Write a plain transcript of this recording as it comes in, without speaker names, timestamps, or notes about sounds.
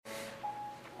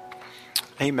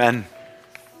Amen.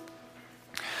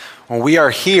 Well, we are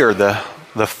here, the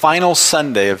final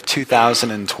Sunday of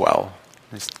 2012.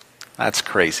 That's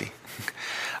crazy.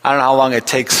 I don't know how long it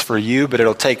takes for you, but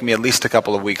it'll take me at least a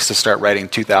couple of weeks to start writing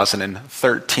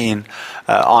 2013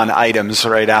 on items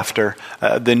right after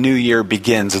the new year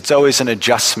begins. It's always an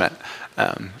adjustment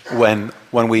when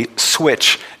we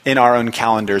switch in our own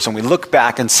calendars and we look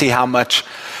back and see how much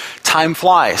time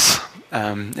flies.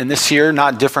 And this year,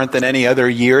 not different than any other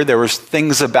year, there was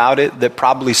things about it that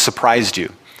probably surprised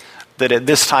you. That at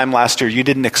this time last year, you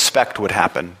didn't expect would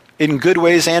happen. In good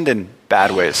ways and in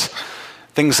bad ways.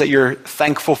 Things that you're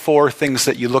thankful for, things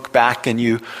that you look back and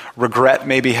you regret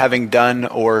maybe having done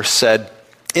or said.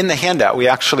 In the handout, we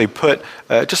actually put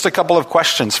just a couple of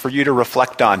questions for you to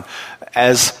reflect on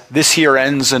as this year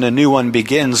ends and a new one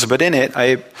begins. But in it,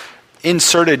 I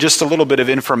inserted just a little bit of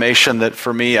information that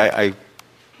for me, I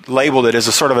labeled it as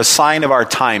a sort of a sign of our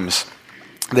times.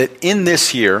 That in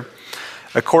this year,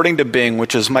 according to Bing,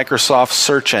 which is Microsoft's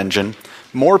search engine,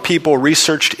 more people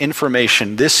researched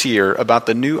information this year about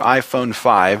the new iPhone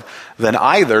 5 than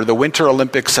either the Winter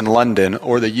Olympics in London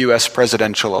or the U.S.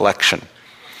 presidential election.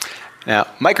 Now,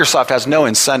 Microsoft has no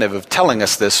incentive of telling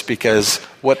us this because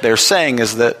what they're saying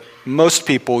is that most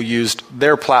people used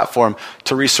their platform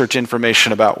to research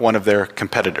information about one of their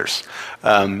competitors.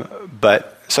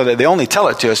 So that they only tell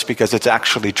it to us because it's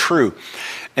actually true.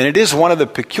 And it is one of the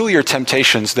peculiar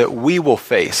temptations that we will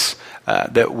face,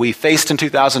 that we faced in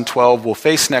 2012, will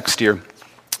face next year,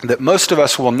 that most of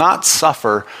us will not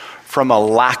suffer from a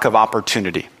lack of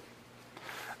opportunity.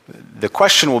 The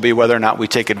question will be whether or not we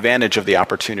take advantage of the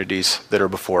opportunities that are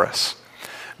before us.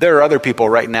 There are other people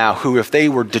right now who, if they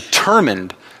were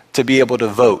determined to be able to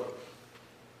vote,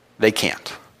 they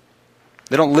can't.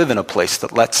 They don't live in a place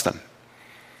that lets them.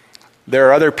 There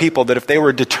are other people that if they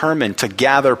were determined to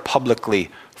gather publicly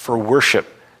for worship,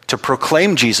 to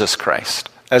proclaim Jesus Christ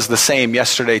as the same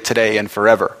yesterday, today, and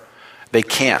forever, they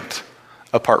can't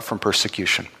apart from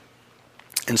persecution.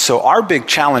 And so our big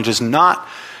challenge is not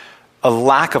a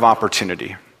lack of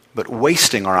opportunity, but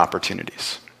wasting our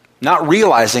opportunities. Not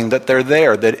realizing that they're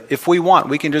there, that if we want,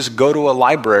 we can just go to a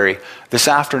library this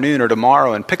afternoon or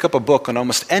tomorrow and pick up a book on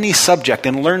almost any subject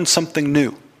and learn something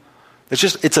new.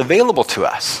 It's available to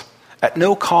us at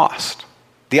no cost.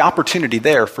 The opportunity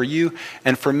there for you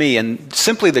and for me, and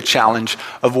simply the challenge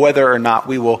of whether or not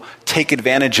we will take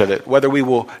advantage of it, whether we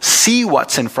will see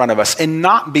what's in front of us and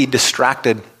not be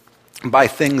distracted by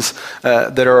things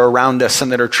that are around us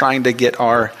and that are trying to get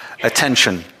our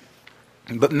attention.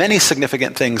 But many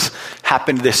significant things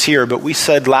happened this year, but we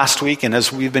said last week, and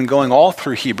as we've been going all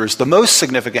through Hebrews, the most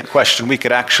significant question we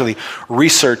could actually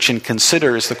research and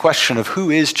consider is the question of who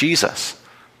is Jesus?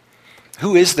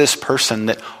 Who is this person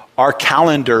that our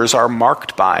calendars are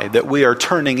marked by, that we are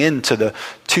turning into the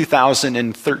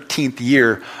 2013th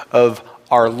year of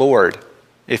our Lord?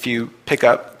 If you pick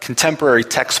up contemporary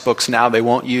textbooks now, they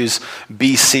won't use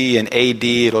BC and AD.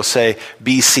 It'll say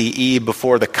BCE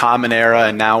before the Common Era,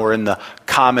 and now we're in the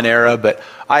Common Era. But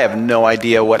I have no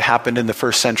idea what happened in the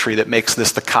first century that makes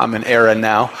this the Common Era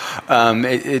now.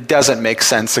 It doesn't make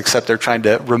sense, except they're trying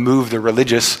to remove the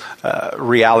religious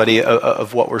reality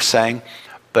of what we're saying.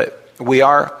 But we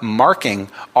are marking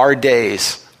our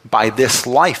days by this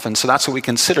life. And so that's what we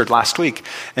considered last week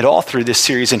and all through this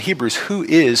series in Hebrews. Who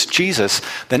is Jesus?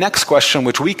 The next question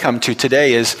which we come to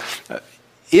today is,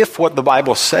 if what the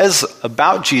Bible says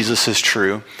about Jesus is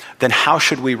true, then how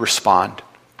should we respond?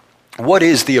 What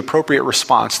is the appropriate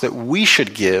response that we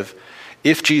should give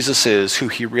if Jesus is who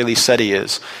he really said he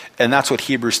is? And that's what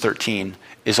Hebrews 13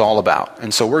 is all about.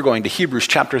 And so we're going to Hebrews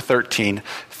chapter 13,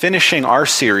 finishing our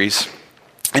series.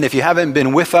 And if you haven't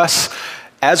been with us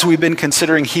as we've been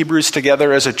considering Hebrews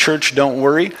together as a church, don't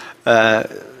worry.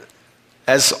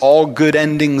 As all good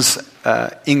endings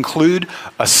include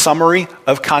a summary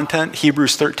of content,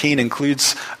 Hebrews 13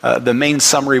 includes the main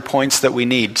summary points that we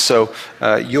need. So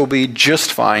you'll be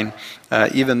just fine,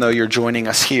 even though you're joining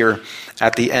us here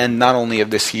at the end, not only of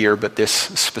this year, but this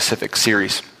specific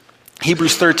series.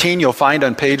 Hebrews 13 you'll find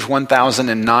on page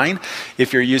 1009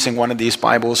 if you're using one of these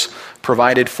Bibles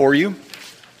provided for you.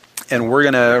 And we're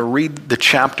going to read the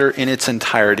chapter in its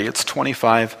entirety. It's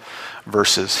 25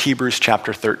 verses. Hebrews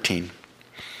chapter 13.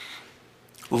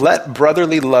 Let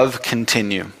brotherly love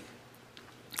continue.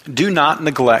 Do not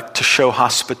neglect to show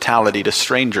hospitality to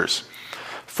strangers,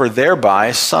 for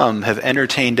thereby some have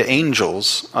entertained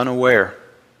angels unaware.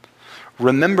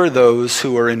 Remember those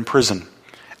who are in prison,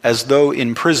 as though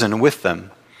in prison with them,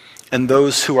 and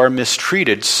those who are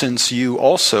mistreated, since you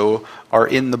also are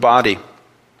in the body.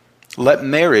 Let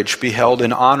marriage be held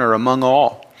in honor among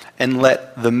all, and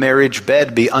let the marriage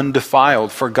bed be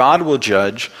undefiled, for God will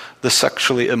judge the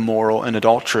sexually immoral and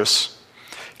adulterous.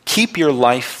 Keep your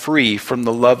life free from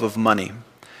the love of money,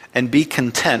 and be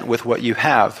content with what you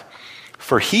have.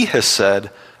 For he has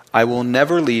said, I will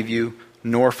never leave you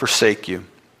nor forsake you.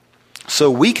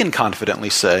 So we can confidently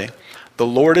say, the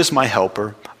Lord is my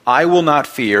helper. I will not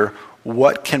fear.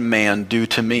 What can man do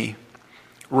to me?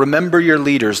 Remember your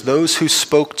leaders, those who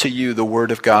spoke to you the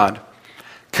word of God.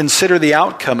 Consider the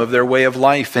outcome of their way of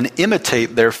life and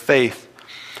imitate their faith.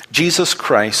 Jesus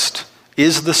Christ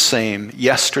is the same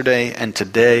yesterday and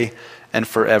today and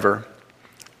forever.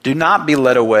 Do not be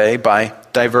led away by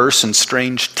diverse and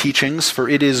strange teachings, for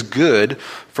it is good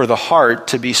for the heart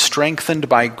to be strengthened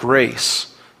by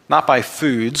grace, not by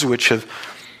foods which have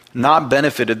not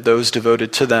benefited those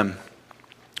devoted to them.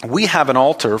 We have an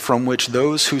altar from which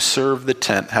those who serve the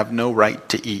tent have no right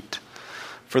to eat.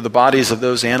 For the bodies of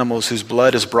those animals whose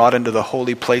blood is brought into the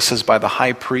holy places by the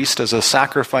high priest as a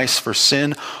sacrifice for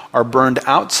sin are burned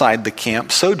outside the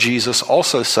camp, so Jesus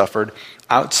also suffered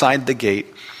outside the gate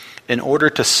in order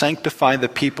to sanctify the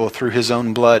people through his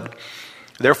own blood.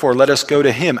 Therefore, let us go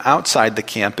to him outside the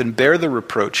camp and bear the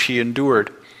reproach he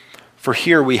endured. For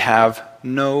here we have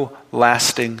no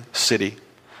lasting city,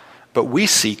 but we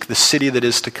seek the city that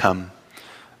is to come.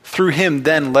 Through him,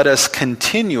 then, let us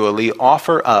continually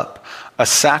offer up a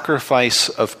sacrifice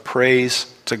of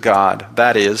praise to God,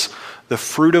 that is, the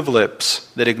fruit of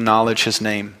lips that acknowledge his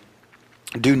name.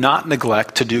 Do not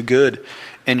neglect to do good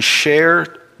and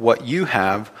share what you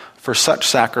have, for such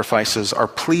sacrifices are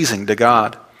pleasing to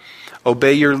God.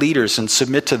 Obey your leaders and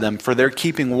submit to them, for they're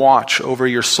keeping watch over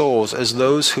your souls as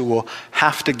those who will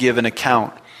have to give an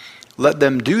account. Let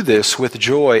them do this with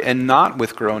joy and not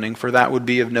with groaning, for that would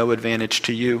be of no advantage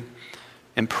to you.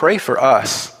 And pray for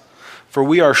us, for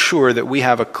we are sure that we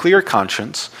have a clear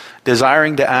conscience,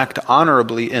 desiring to act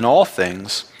honorably in all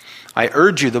things. I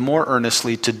urge you the more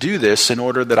earnestly to do this in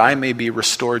order that I may be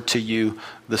restored to you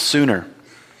the sooner.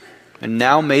 And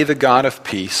now may the God of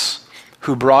peace,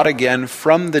 who brought again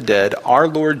from the dead our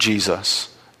Lord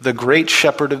Jesus, the great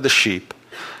shepherd of the sheep,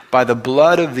 by the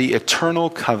blood of the eternal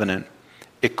covenant,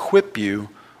 equip you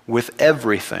with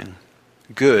everything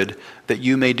good that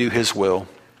you may do his will,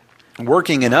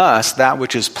 working in us that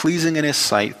which is pleasing in his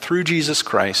sight through Jesus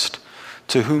Christ,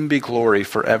 to whom be glory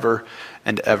forever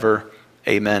and ever.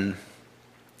 Amen.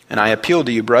 And I appeal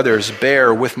to you, brothers,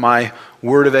 bear with my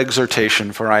word of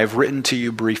exhortation, for I have written to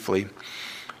you briefly.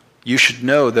 You should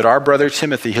know that our brother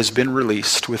Timothy has been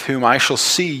released, with whom I shall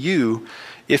see you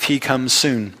if he comes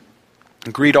soon.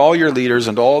 Greet all your leaders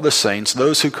and all the saints.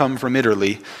 Those who come from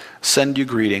Italy send you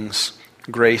greetings.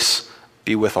 Grace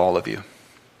be with all of you.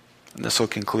 And this will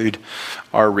conclude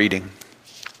our reading.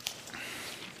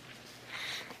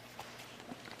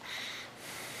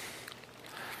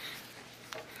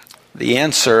 The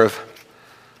answer of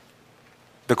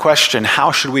the question,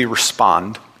 how should we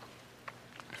respond,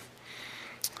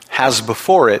 has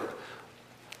before it,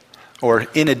 or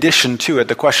in addition to it,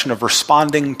 the question of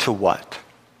responding to what?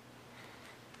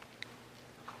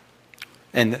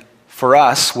 And for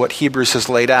us, what Hebrews has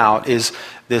laid out is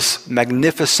this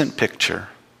magnificent picture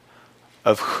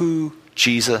of who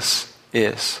Jesus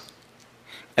is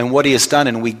and what he has done.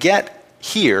 And we get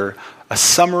here a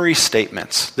summary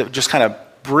statements that just kind of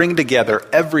bring together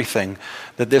everything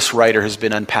that this writer has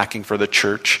been unpacking for the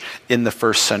church in the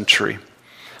first century.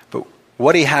 But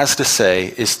what he has to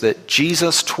say is that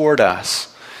Jesus toward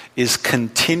us is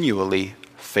continually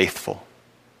faithful.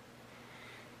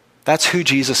 That's who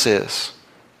Jesus is.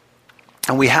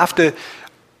 And we have to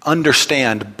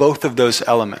understand both of those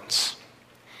elements.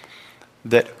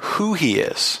 That who he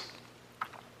is,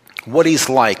 what he's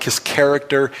like, his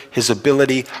character, his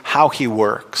ability, how he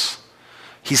works,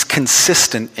 he's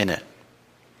consistent in it.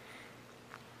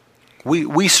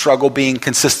 We struggle being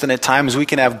consistent at times. We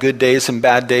can have good days and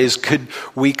bad days, good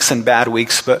weeks and bad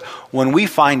weeks. But when we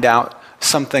find out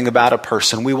something about a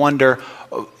person, we wonder,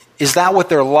 is that what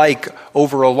they're like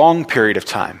over a long period of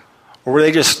time? Or were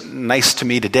they just nice to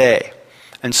me today?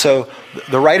 And so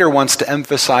the writer wants to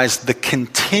emphasize the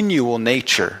continual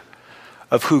nature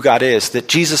of who God is, that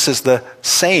Jesus is the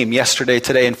same yesterday,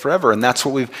 today, and forever. And that's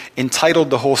what we've entitled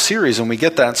the whole series, and we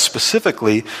get that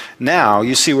specifically now.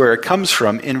 You see where it comes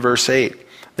from in verse 8,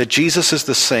 that Jesus is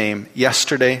the same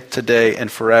yesterday, today, and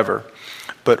forever.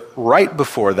 But right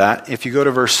before that, if you go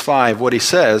to verse 5, what he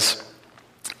says,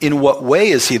 in what way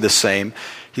is he the same?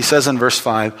 He says in verse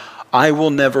 5, I will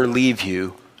never leave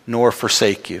you nor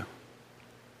forsake you.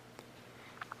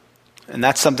 And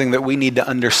that's something that we need to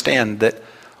understand, that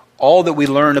all that we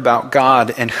learn about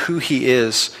God and who he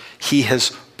is, he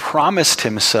has promised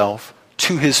himself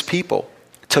to his people,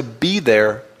 to be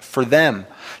there for them,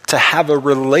 to have a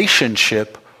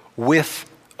relationship with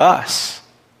us.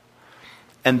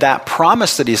 And that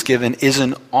promise that he's given is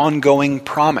an ongoing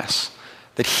promise,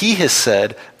 that he has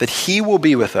said that he will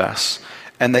be with us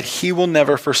and that he will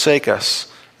never forsake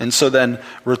us. And so then,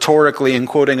 rhetorically, in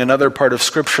quoting another part of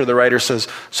Scripture, the writer says,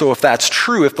 so if that's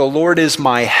true, if the Lord is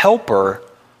my helper,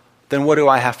 then what do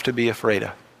I have to be afraid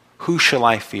of? Who shall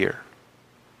I fear?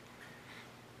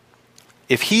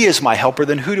 If he is my helper,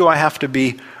 then who do I have to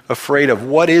be afraid of?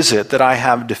 What is it that I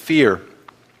have to fear?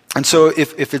 And so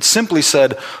if it's simply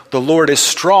said, the Lord is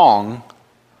strong,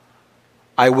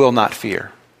 I will not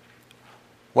fear.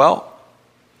 Well,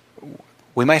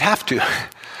 we might have to.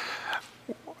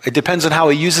 It depends on how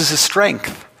he uses his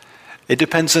strength. It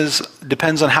depends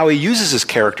on how he uses his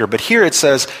character. But here it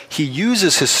says he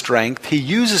uses his strength, he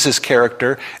uses his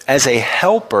character as a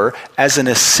helper, as an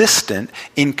assistant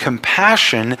in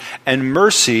compassion and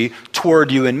mercy toward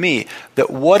you and me. That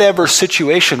whatever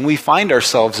situation we find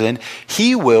ourselves in,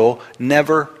 he will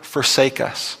never forsake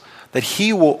us. That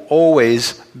he will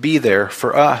always be there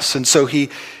for us. And so he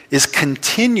is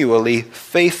continually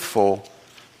faithful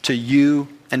to you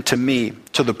and to me,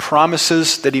 to the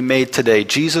promises that he made today.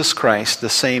 Jesus Christ, the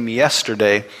same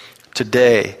yesterday,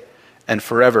 today, and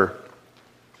forever.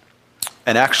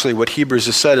 And actually what Hebrews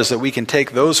has said is that we can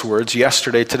take those words,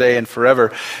 yesterday, today, and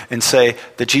forever, and say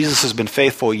that Jesus has been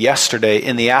faithful yesterday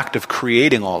in the act of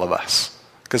creating all of us.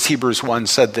 Because Hebrews 1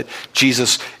 said that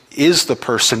Jesus is the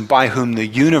person by whom the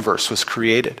universe was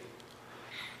created.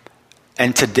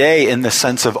 And today, in the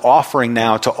sense of offering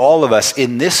now to all of us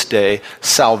in this day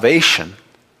salvation,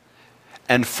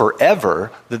 and forever,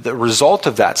 the result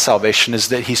of that salvation is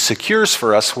that he secures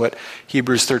for us what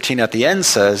Hebrews 13 at the end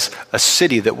says, a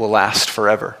city that will last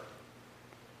forever.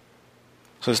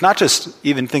 So it's not just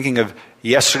even thinking of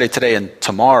yesterday, today, and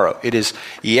tomorrow. It is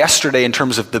yesterday in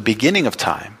terms of the beginning of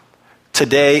time,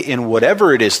 today in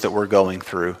whatever it is that we're going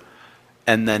through,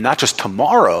 and then not just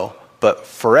tomorrow, but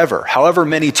forever. However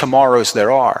many tomorrows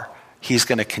there are, he's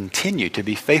going to continue to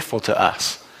be faithful to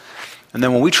us. And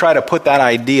then when we try to put that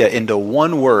idea into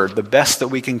one word, the best that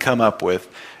we can come up with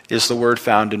is the word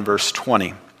found in verse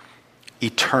 20,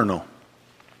 eternal.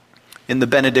 In the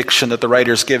benediction that the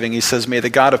writer is giving, he says, may the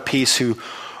God of peace, who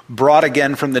brought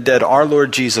again from the dead our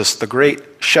Lord Jesus, the great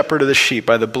shepherd of the sheep,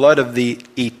 by the blood of the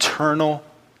eternal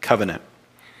covenant,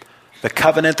 the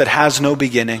covenant that has no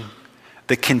beginning,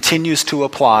 that continues to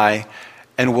apply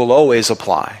and will always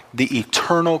apply, the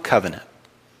eternal covenant.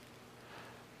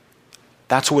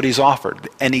 That's what he's offered,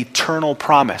 an eternal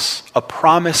promise, a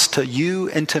promise to you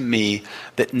and to me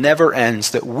that never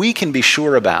ends, that we can be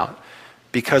sure about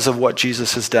because of what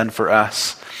Jesus has done for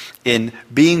us in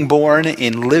being born,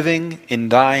 in living, in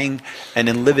dying, and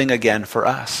in living again for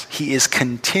us. He is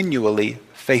continually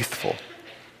faithful.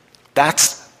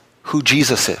 That's who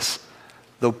Jesus is.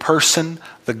 The person,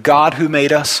 the God who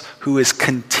made us, who is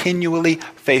continually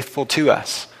faithful to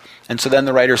us. And so then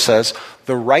the writer says,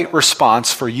 the right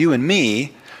response for you and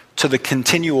me to the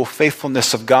continual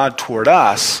faithfulness of God toward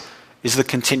us is the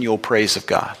continual praise of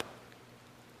God.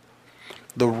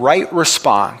 The right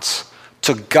response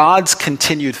to God's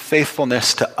continued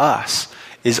faithfulness to us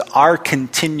is our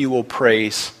continual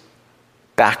praise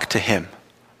back to him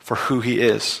for who he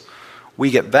is.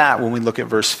 We get that when we look at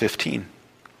verse 15.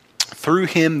 Through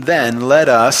him then let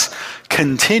us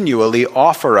continually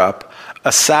offer up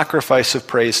a sacrifice of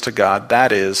praise to God,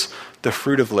 that is, the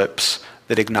fruit of lips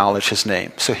that acknowledge his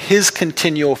name. So his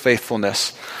continual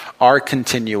faithfulness, our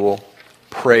continual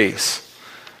praise.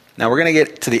 Now we're going to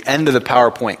get to the end of the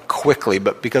PowerPoint quickly,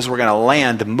 but because we're going to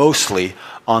land mostly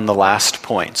on the last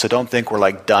point. So don't think we're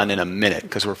like done in a minute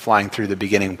because we're flying through the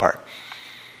beginning part.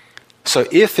 So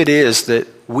if it is that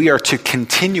we are to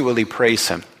continually praise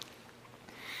him,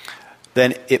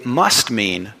 then it must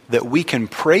mean that we can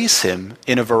praise him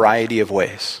in a variety of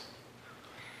ways.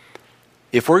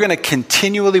 If we're going to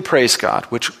continually praise God,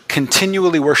 which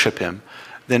continually worship him,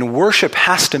 then worship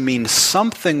has to mean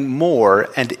something more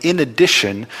and in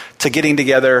addition to getting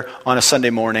together on a Sunday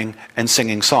morning and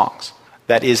singing songs.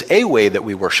 That is a way that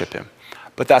we worship him.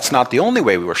 But that's not the only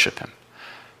way we worship him.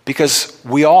 Because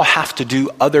we all have to do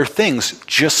other things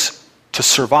just to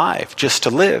survive, just to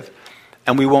live.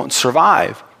 And we won't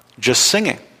survive just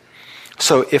singing.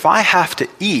 So if I have to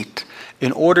eat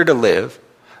in order to live,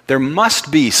 there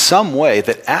must be some way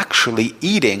that actually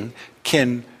eating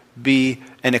can be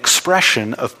an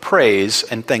expression of praise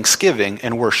and thanksgiving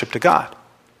and worship to God.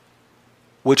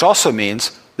 Which also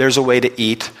means there's a way to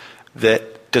eat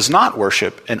that does not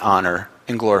worship and honor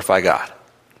and glorify God.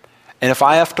 And if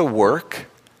I have to work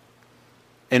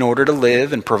in order to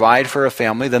live and provide for a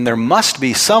family, then there must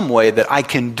be some way that I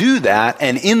can do that,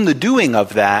 and in the doing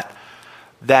of that,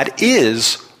 that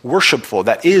is worshipful,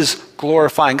 that is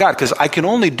glorifying God, because I can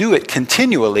only do it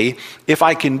continually if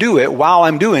I can do it while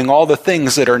I'm doing all the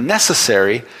things that are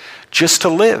necessary just to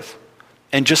live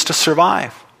and just to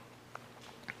survive.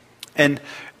 And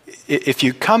if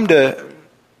you come to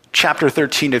chapter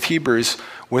 13 of Hebrews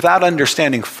without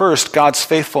understanding first God's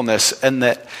faithfulness and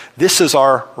that this is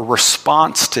our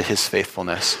response to his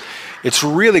faithfulness, it's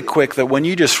really quick that when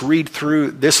you just read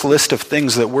through this list of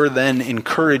things that we're then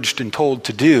encouraged and told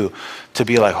to do, to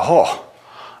be like, oh,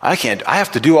 I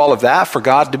have to do all of that for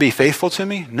God to be faithful to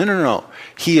me? No.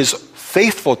 He is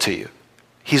faithful to you.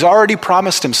 He's already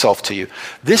promised himself to you.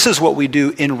 This is what we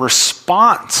do in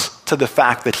response to the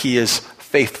fact that he is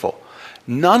faithful.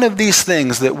 None of these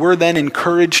things that we're then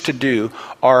encouraged to do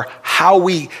are how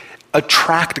we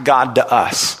attract God to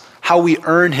us, how we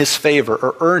earn his favor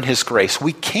or earn his grace.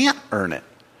 We can't earn it.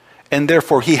 And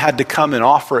therefore, he had to come and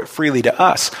offer it freely to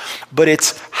us. But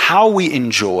it's how we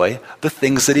enjoy the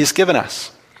things that he's given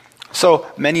us. So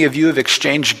many of you have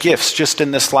exchanged gifts just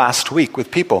in this last week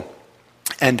with people.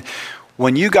 And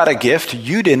when you got a gift,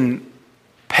 you didn't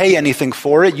pay anything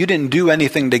for it. You didn't do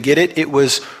anything to get it. It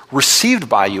was received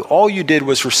by you. All you did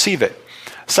was receive it.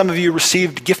 Some of you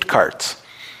received gift cards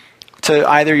to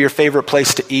either your favorite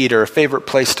place to eat or a favorite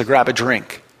place to grab a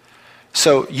drink.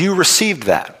 So you received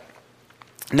that.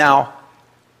 Now,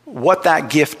 what that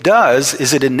gift does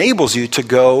is it enables you to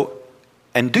go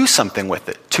and do something with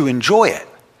it, to enjoy it.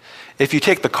 If you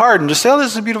take the card and just say, oh,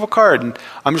 this is a beautiful card, and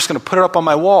I'm just going to put it up on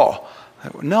my wall.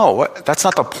 No, that's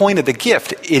not the point of the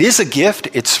gift. It is a gift.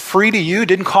 It's free to you. It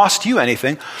didn't cost you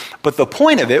anything. But the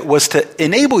point of it was to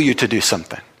enable you to do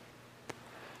something.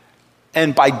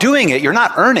 And by doing it, you're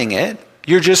not earning it.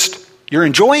 You're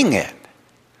enjoying it.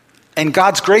 And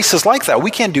God's grace is like that. We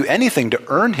can't do anything to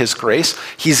earn his grace.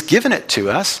 He's given it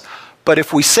to us. But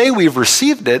if we say we've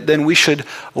received it, then we should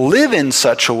live in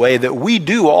such a way that we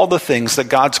do all the things that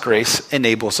God's grace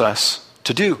enables us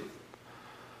to do.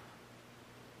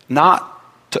 Not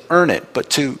to earn it, but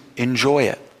to enjoy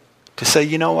it. To say,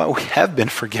 you know what, we have been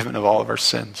forgiven of all of our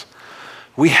sins.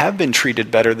 We have been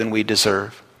treated better than we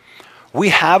deserve. We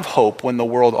have hope when the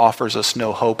world offers us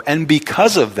no hope. And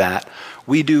because of that,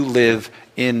 we do live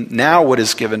in now what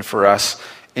is given for us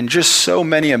in just so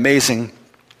many amazing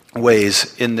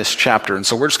ways in this chapter. And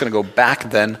so we're just going to go back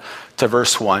then to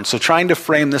verse 1. So trying to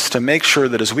frame this to make sure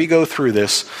that as we go through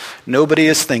this, nobody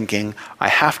is thinking, I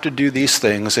have to do these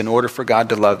things in order for God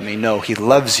to love me. No, he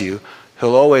loves you.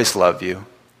 He'll always love you.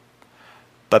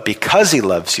 But because he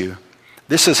loves you,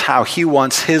 this is how he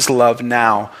wants his love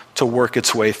now to work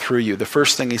its way through you. The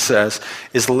first thing he says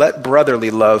is let brotherly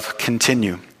love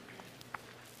continue.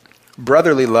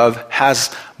 Brotherly love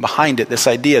has behind it this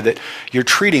idea that you're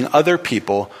treating other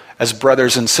people as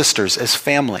brothers and sisters, as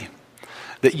family.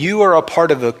 That you are a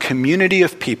part of a community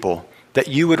of people that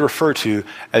you would refer to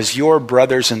as your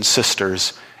brothers and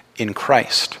sisters in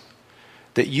Christ.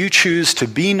 That you choose to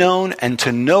be known and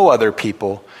to know other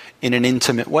people in an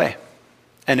intimate way.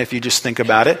 And if you just think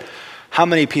about it, how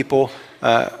many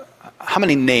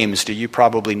names do you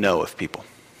probably know of people?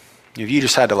 If you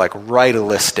just had to write a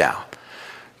list down,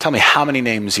 tell me how many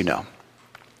names you know.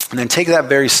 And then take that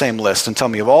very same list and tell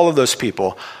me of all of those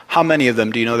people, how many of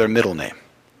them do you know their middle name?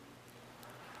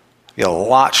 Be a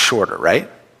lot shorter, right?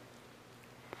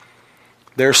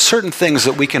 There are certain things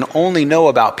that we can only know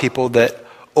about people that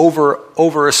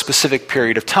over a specific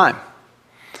period of time.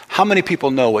 How many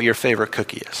people know what your favorite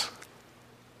cookie is?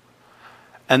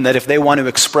 And that if they want to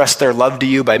express their love to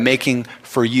you by making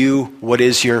for you what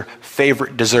is your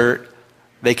favorite dessert,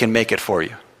 they can make it for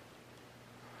you.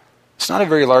 It's not a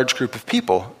very large group of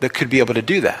people that could be able to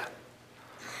do that.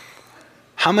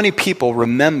 How many people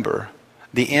remember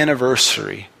the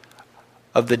anniversary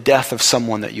of the death of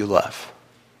someone that you love?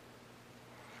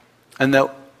 And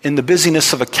that in the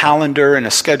busyness of a calendar and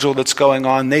a schedule that's going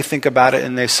on, they think about it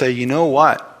and they say, you know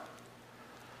what?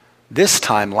 This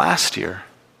time last year,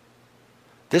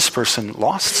 this person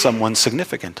lost someone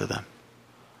significant to them.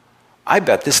 I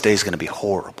bet this day is going to be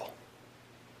horrible.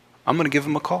 I'm going to give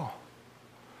them a call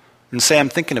and say, I'm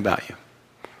thinking about you.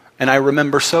 And I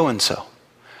remember so-and-so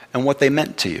and what they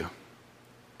meant to you.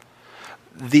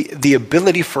 The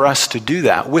ability for us to do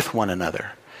that with one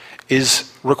another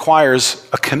requires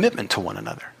a commitment to one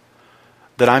another.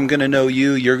 That I'm going to know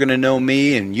you, you're going to know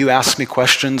me, and you ask me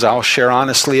questions, I'll share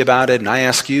honestly about it, and I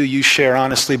ask you, you share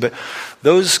honestly. But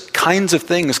those kinds of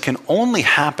things can only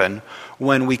happen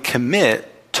when we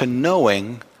commit to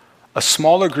knowing a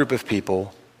smaller group of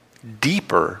people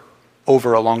deeper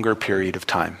over a longer period of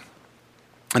time.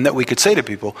 And that we could say to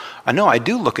people, I know I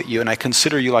do look at you and I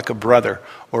consider you like a brother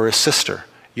or a sister.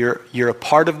 You're a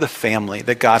part of the family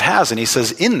that God has. And he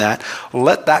says, in that,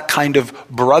 let that kind of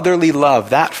brotherly love,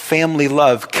 that family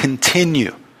love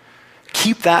continue.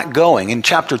 Keep that going. In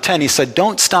chapter 10, he said,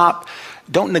 don't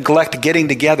neglect getting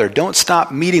together. Don't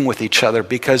stop meeting with each other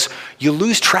because you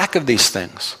lose track of these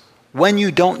things. When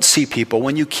you don't see people,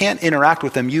 when you can't interact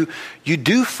with them, you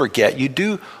do forget, you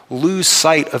do lose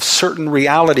sight of certain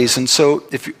realities. And so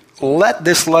if you let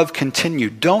this love continue,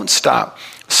 don't stop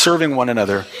serving one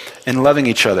another and loving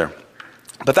each other.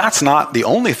 But that's not the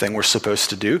only thing we're supposed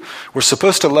to do. We're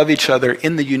supposed to love each other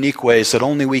in the unique ways that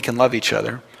only we can love each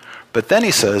other. But then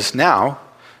he says, now,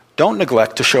 don't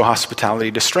neglect to show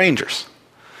hospitality to strangers.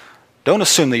 Don't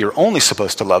assume that you're only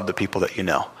supposed to love the people that you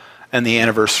know, and the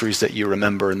anniversaries that you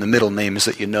remember, and the middle names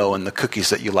that you know, and the cookies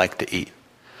that you like to eat.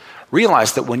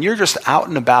 Realize that when you're just out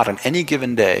and about on any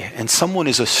given day, and someone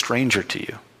is a stranger to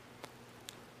you,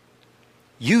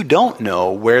 you don't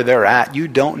know where they're at, you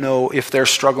don't know if they're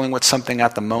struggling with something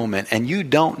at the moment, and you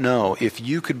don't know if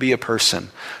you could be a person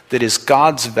that is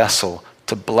God's vessel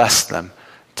to bless them,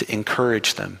 to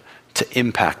encourage them, to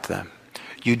impact them.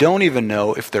 You don't even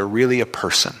know if they're really a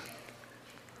person.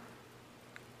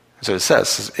 So it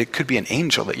says, it could be an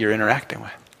angel that you're interacting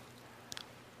with.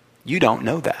 You don't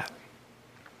know that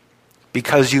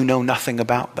because you know nothing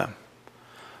about them.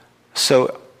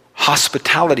 So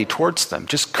hospitality towards them,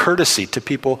 just courtesy to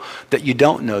people that you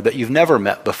don't know, that you've never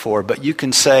met before, but you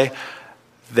can say,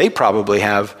 they probably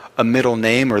have a middle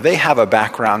name or they have a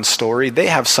background story. They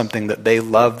have something that they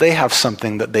love. They have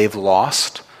something that they've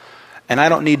lost. And I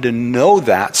don't need to know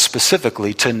that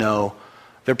specifically to know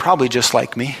they're probably just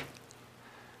like me.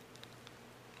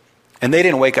 And they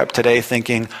didn't wake up today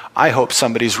thinking, I hope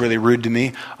somebody's really rude to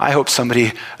me. I hope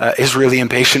somebody is really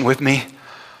impatient with me.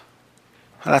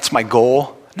 That's my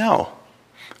goal. No.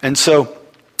 And so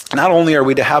not only are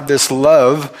we to have this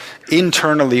love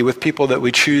internally with people that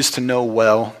we choose to know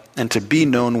well and to be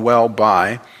known well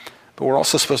by, but we're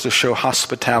also supposed to show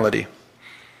hospitality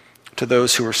to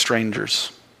those who are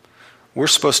strangers. We're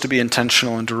supposed to be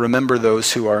intentional and to remember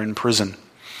those who are in prison,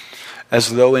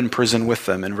 as though in prison with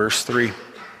them, in verse 3.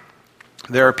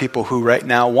 There are people who right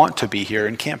now want to be here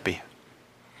and can't be.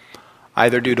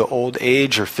 Either due to old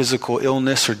age or physical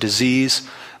illness or disease,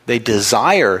 they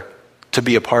desire to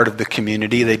be a part of the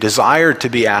community. They desire to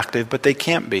be active, but they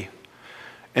can't be.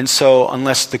 And so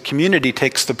unless the community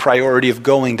takes the priority of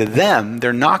going to them,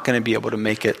 they're not going to be able to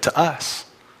make it to us.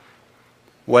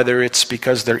 Whether it's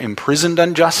because they're imprisoned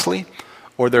unjustly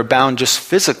or they're bound just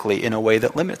physically in a way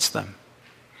that limits them.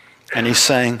 And he's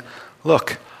saying,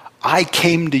 look, I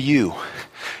came to you.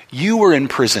 You were in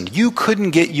prison. You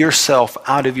couldn't get yourself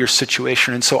out of your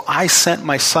situation. And so I sent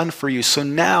my son for you. So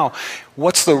now,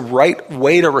 what's the right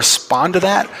way to respond to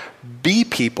that? Be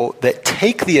people that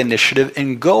take the initiative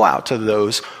and go out to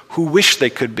those who wish they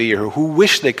could be or who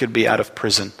wish they could be out of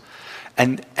prison.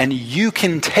 And you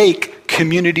can take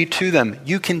community to them.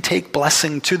 You can take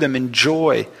blessing to them and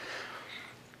joy.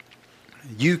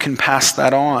 You can pass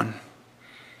that on.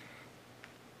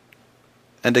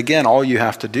 And again, all you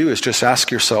have to do is just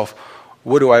ask yourself,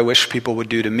 what do I wish people would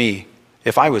do to me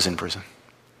if I was in prison?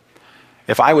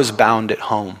 If I was bound at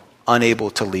home, unable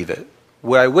to leave it,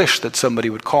 would I wish that somebody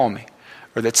would call me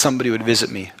or that somebody would visit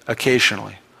me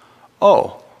occasionally?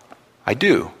 Oh, I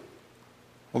do.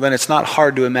 Well, then it's not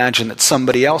hard to imagine that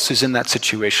somebody else who's in that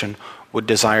situation would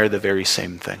desire the very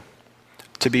same thing.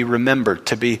 To be remembered,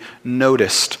 to be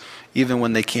noticed, even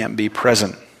when they can't be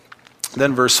present.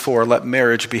 Then verse 4, let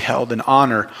marriage be held in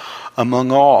honor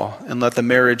among all, and let the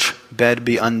marriage bed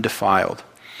be undefiled.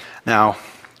 Now,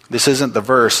 this isn't the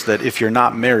verse that if you're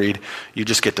not married, you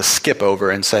just get to skip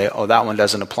over and say, oh, that one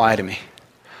doesn't apply to me.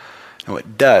 No,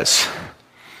 it does.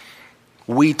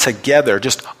 We together,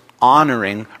 just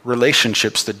honoring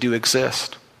relationships that do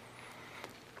exist.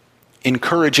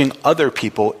 Encouraging other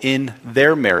people in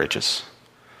their marriages.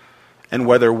 And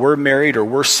whether we're married or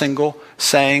we're single,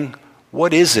 saying,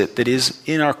 what is it that is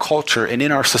in our culture and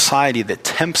in our society that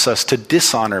tempts us to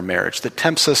dishonor marriage, that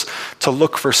tempts us to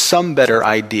look for some better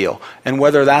ideal? And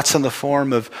whether that's in the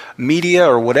form of media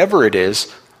or whatever it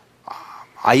is,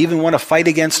 I even want to fight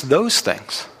against those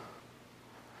things.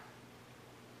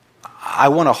 I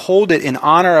want to hold it in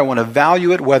honor. I want to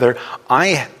value it, whether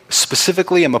I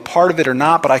specifically am a part of it or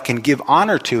not, but I can give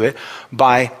honor to it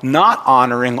by not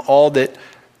honoring all that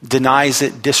denies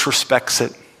it, disrespects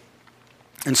it.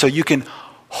 And so you can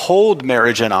hold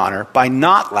marriage in honor by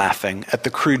not laughing at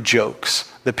the crude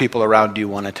jokes that people around you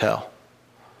want to tell.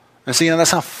 And so,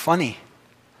 that's not funny.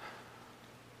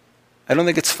 I don't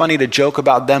think it's funny to joke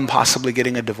about them possibly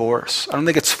getting a divorce. I don't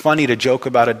think it's funny to joke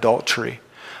about adultery.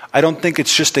 I don't think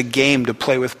it's just a game to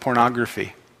play with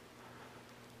pornography.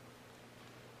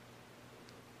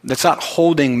 That's not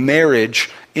holding marriage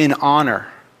in honor.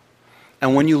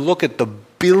 And when you look at the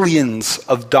billions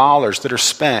of dollars that are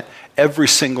spent every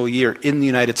single year in the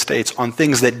United States on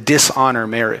things that dishonor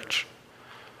marriage,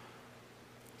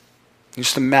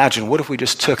 just imagine, what if we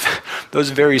just took those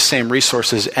very same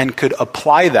resources and could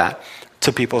apply that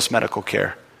to people's medical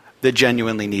care that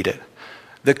genuinely need it?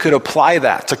 That could apply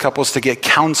that to couples to get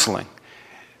counseling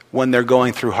when they're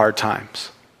going through hard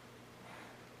times.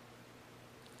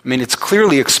 I mean, it's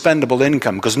clearly expendable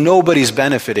income because nobody's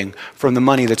benefiting from the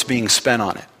money that's being spent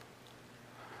on it.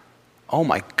 Oh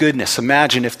my goodness,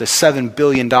 imagine if the $7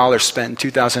 billion spent in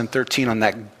 2013 on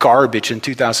that garbage in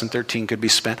 2013 could be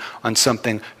spent on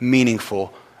something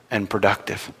meaningful and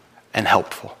productive and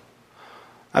helpful.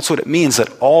 That's what it means that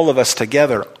all of us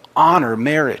together honor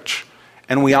marriage.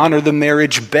 And we honor the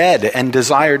marriage bed and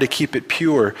desire to keep it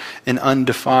pure and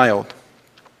undefiled.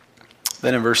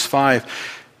 Then in verse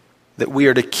 5, that we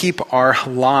are to keep our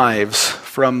lives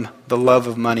from the love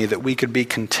of money, that we could be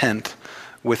content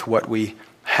with what we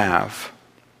have.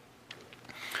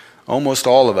 Almost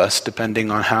all of us,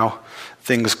 depending on how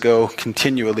things go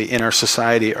continually in our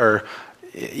society, are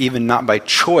even not by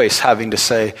choice having to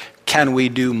say, can we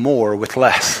do more with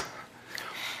less?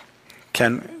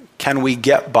 Can we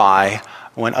get by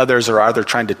when others are either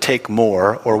trying to take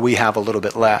more or we have a little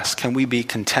bit less? Can we be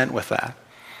content with that?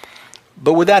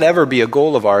 But would that ever be a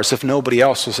goal of ours if nobody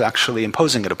else was actually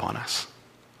imposing it upon us?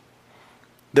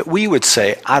 That we would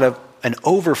say, out of an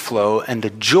overflow and a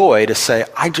joy, to say,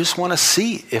 I just want to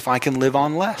see if I can live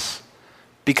on less.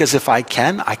 Because if I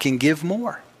can give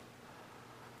more.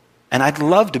 And I'd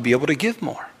love to be able to give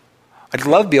more. I'd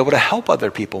love to be able to help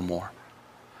other people more.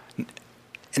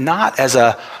 Not as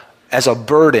a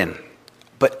burden,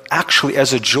 but actually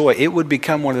as a joy. It would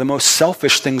become one of the most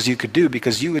selfish things you could do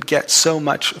because you would get so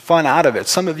much fun out of it.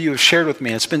 Some of you have shared with me,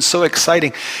 and it's been so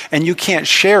exciting, and you can't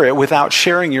share it without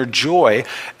sharing your joy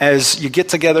as you get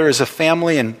together as a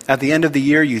family, and at the end of the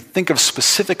year you think of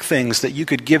specific things that you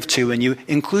could give to, and you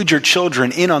include your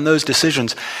children in on those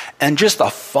decisions, and just the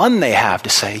fun they have to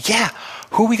say, yeah,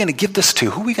 who are we going to give this to?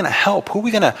 Who are we going to help? Who are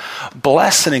we going to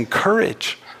bless and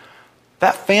encourage?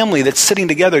 That family that's sitting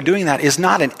together doing that is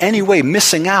not in any way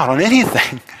missing out on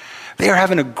anything. They are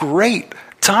having a great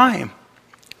time,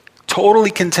 totally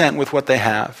content with what they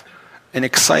have, and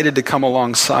excited to come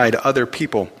alongside other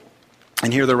people.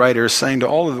 And here the writer is saying to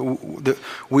all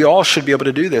of we all should be able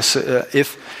to do this.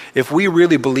 If we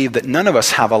really believe that none of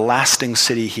us have a lasting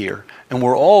city here, and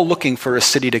we're all looking for a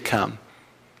city to come,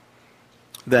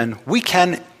 then we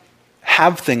can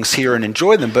have things here and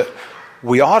enjoy them, but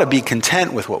we ought to be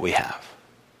content with what we have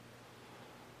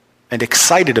and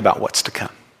excited about what's to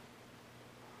come.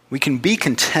 We can be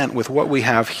content with what we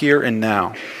have here and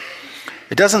now.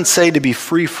 It doesn't say to be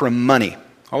free from money.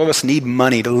 All of us need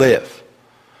money to live.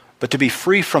 But to be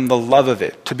free from the love of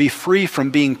it, to be free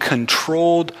from being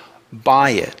controlled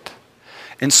by it.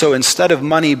 And so instead of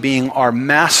money being our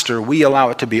master, we allow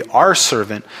it to be our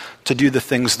servant to do the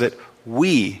things that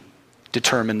we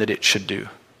determine that it should do,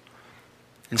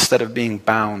 instead of being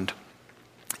bound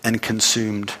and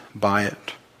consumed by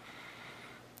it.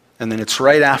 And then it's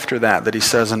right after that he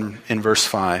says in verse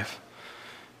 5,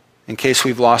 in case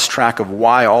we've lost track of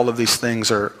why all of these things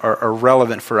are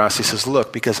relevant for us, he says,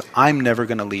 look, because I'm never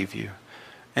going to leave you,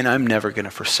 and I'm never going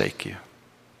to forsake you.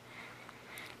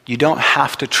 You don't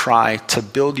have to try to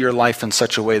build your life in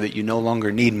such a way that you no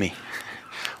longer need me.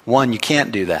 One, you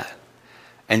can't do that.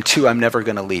 And two, I'm never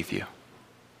going to leave you.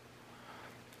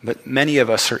 But many of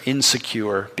us are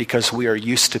insecure because we are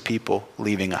used to people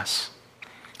leaving us.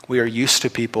 We are used to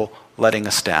people letting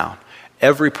us down.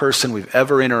 Every person we've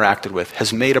ever interacted with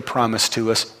has made a promise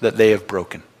to us that they have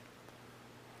broken.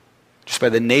 Just by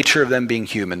the nature of them being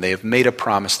human, they have made a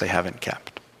promise they haven't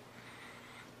kept.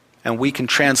 And we can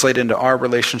translate into our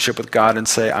relationship with God and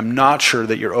say, I'm not sure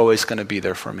that you're always going to be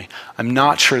there for me. I'm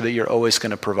not sure that you're always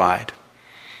going to provide.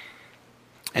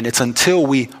 And it's until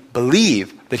we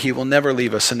believe that he will never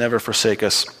leave us and never forsake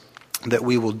us that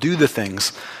we will do the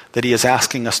things that he is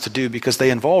asking us to do, because they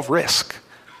involve risk.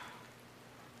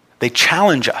 They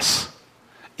challenge us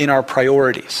in our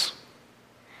priorities.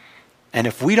 And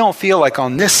if we don't feel like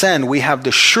on this end we have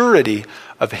the surety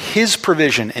of his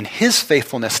provision and his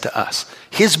faithfulness to us,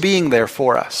 his being there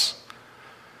for us,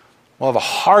 we'll have a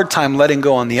hard time letting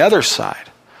go on the other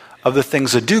side of the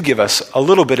things that do give us a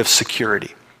little bit of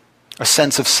security, a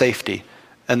sense of safety,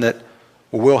 and that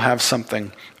we'll have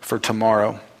something for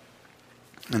tomorrow.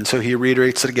 And so he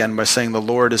reiterates it again by saying, the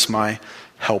Lord is my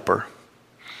helper.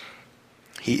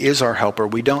 He is our helper.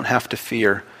 We don't have to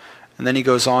fear. And then he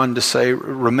goes on to say,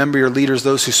 remember your leaders,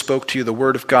 those who spoke to you the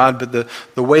word of God. But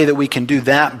the way that we can do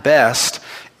that best,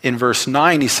 in verse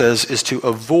 9 he says, is to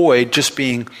avoid just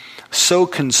being so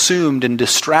consumed and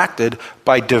distracted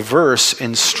by diverse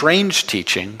and strange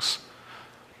teachings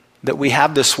that we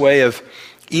have this way of,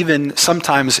 even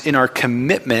sometimes in our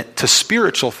commitment to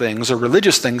spiritual things or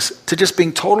religious things, to just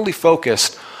being totally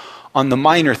focused on the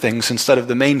minor things instead of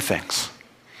the main things.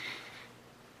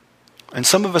 And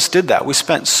some of us did that. We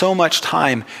spent so much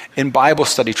time in Bible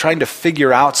study trying to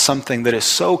figure out something that is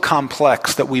so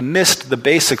complex that we missed the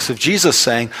basics of Jesus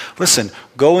saying, listen,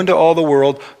 go into all the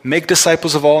world, make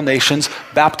disciples of all nations,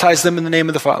 baptize them in the name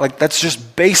of the Father. Like, that's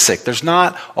just basic. There's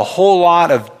not a whole lot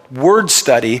of word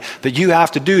study that you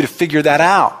have to do to figure that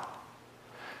out.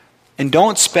 And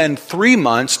don't spend 3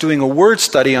 months doing a word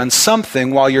study on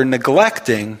something while you're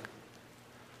neglecting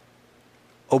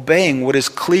obeying what is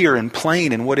clear and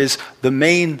plain and what is the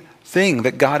main thing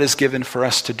that God has given for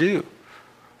us to do.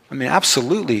 I mean,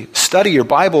 absolutely, study your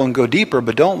Bible and go deeper,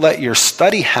 but don't let your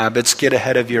study habits get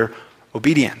ahead of your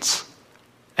obedience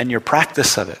and your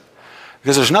practice of it.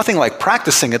 Because there's nothing like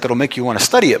practicing it that'll make you want to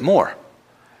study it more.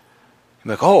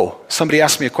 You're like, oh, somebody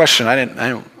asked me a question, I didn't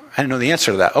know the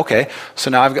answer to that. Okay, so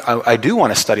now I do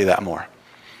want to study that more.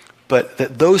 But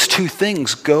those two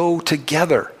things go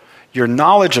together. Your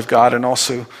knowledge of God and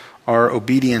also our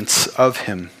obedience of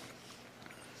him.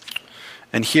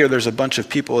 And here there's a bunch of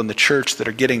people in the church that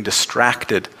are getting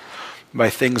distracted by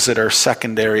things that are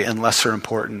secondary and lesser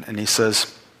important. And he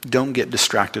says, don't get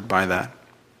distracted by that.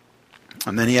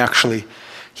 And then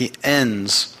he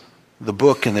ends the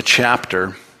book and the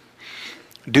chapter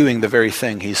doing the very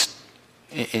thing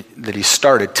that he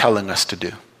started telling us to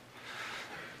do.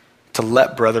 To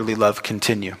let brotherly love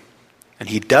continue. And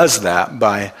he does that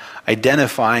by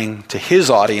identifying to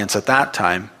his audience at that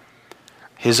time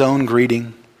his own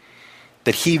greeting,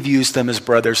 that he views them as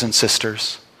brothers and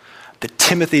sisters, that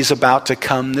Timothy's about to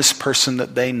come, this person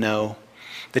that they know,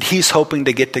 that he's hoping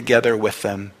to get together with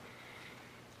them.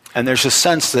 And there's a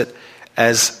sense that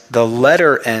as the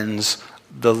letter ends,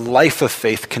 the life of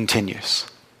faith continues.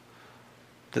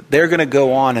 That they're going to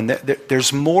go on, and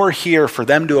there's more here for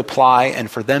them to apply and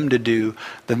for them to do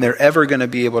than they're ever going to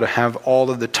be able to have all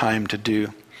of the time to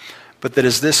do. But that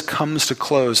as this comes to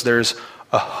close, there's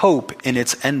a hope in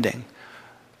its ending.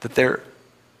 That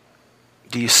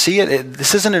do you see it?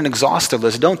 This isn't an exhaustive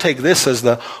list. Don't take this as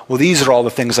these are all the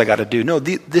things I got to do. No,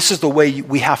 this is the way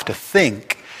we have to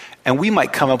think. And we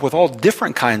might come up with all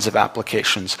different kinds of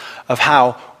applications of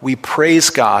how we praise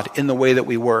God in the way that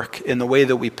we work, in the way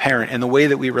that we parent, in the way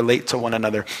that we relate to one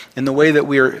another, in the way that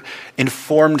we are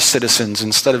informed citizens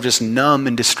instead of just numb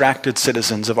and distracted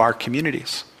citizens of our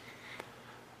communities.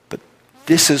 But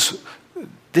this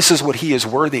is what he is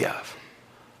worthy of.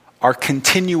 Our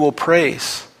continual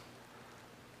praise.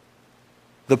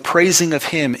 The praising of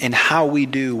him in how we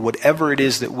do whatever it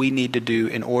is that we need to do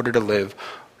in order to live.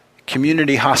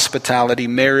 Community, hospitality,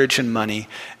 marriage, and money,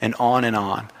 and on and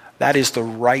on. That is the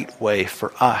right way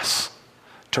for us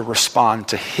to respond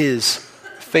to his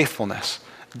faithfulness.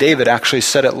 David actually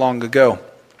said it long ago,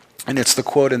 and it's the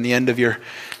quote in the end of your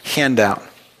handout.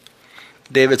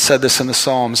 David said this in the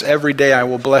Psalms, "Every day I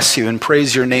will bless you and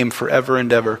praise your name forever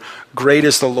and ever. Great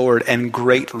is the Lord and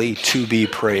greatly to be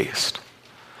praised."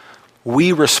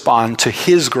 We respond to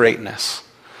his greatness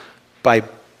by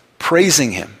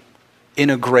praising him in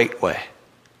a great way.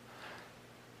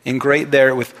 In great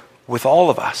there with all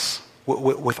of us,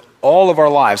 with all of our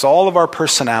lives, all of our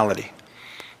personality,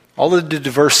 all of the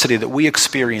diversity that we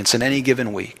experience in any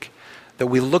given week, that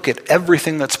we look at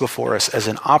everything that's before us as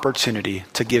an opportunity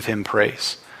to give him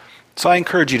praise. So I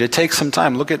encourage you to take some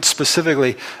time, look at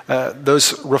specifically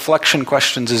those reflection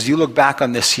questions as you look back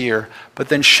on this year, but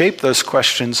then shape those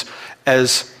questions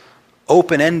as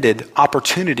open-ended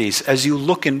opportunities as you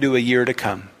look into a year to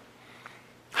come.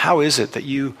 How is it that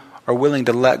you are willing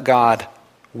to let God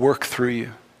work through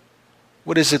you?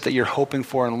 What is it that you're hoping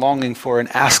for and longing for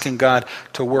and asking God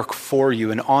to work for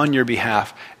you and on your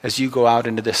behalf as you go out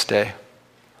into this day?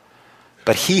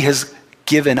 But he has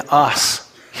given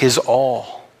us his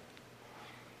all.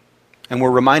 And we're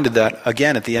reminded that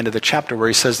again at the end of the chapter where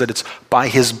he says that it's by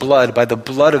his blood, by the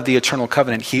blood of the eternal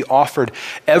covenant, he offered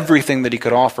everything that he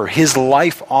could offer, his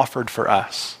life offered for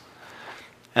us.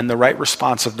 And the right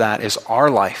response of that is our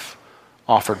life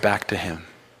offered back to him.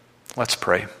 Let's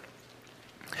pray.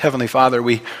 Heavenly Father,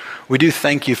 we do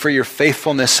thank you for your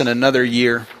faithfulness in another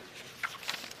year.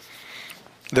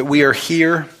 That we are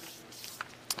here,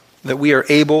 that we are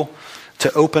able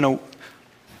to open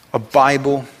a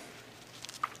Bible,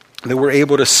 that we're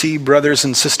able to see brothers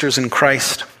and sisters in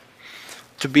Christ,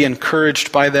 to be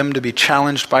encouraged by them, to be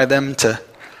challenged by them, to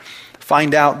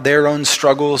find out their own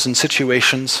struggles and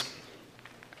situations.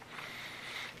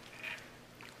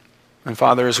 And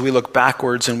Father, as we look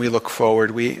backwards and we look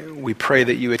forward, we pray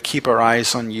that you would keep our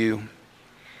eyes on you,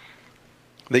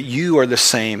 that you are the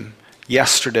same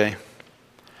yesterday,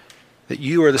 that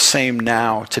you are the same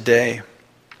now, today,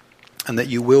 and that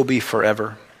you will be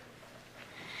forever.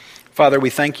 Father, we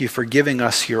thank you for giving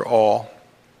us your all,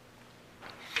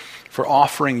 for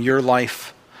offering your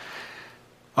life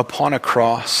upon a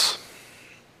cross,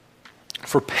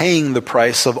 for paying the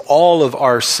price of all of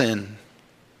our sin.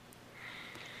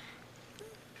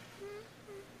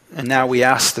 And now we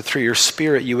ask that through your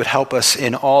Spirit you would help us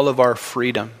in all of our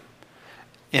freedom,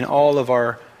 in all of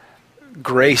our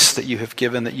grace that you have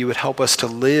given, that you would help us to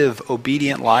live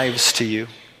obedient lives to you,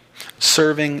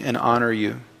 serving and honor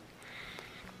you,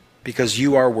 because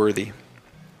you are worthy.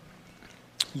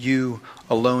 You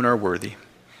alone are worthy.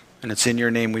 And it's in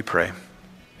your name we pray.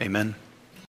 Amen.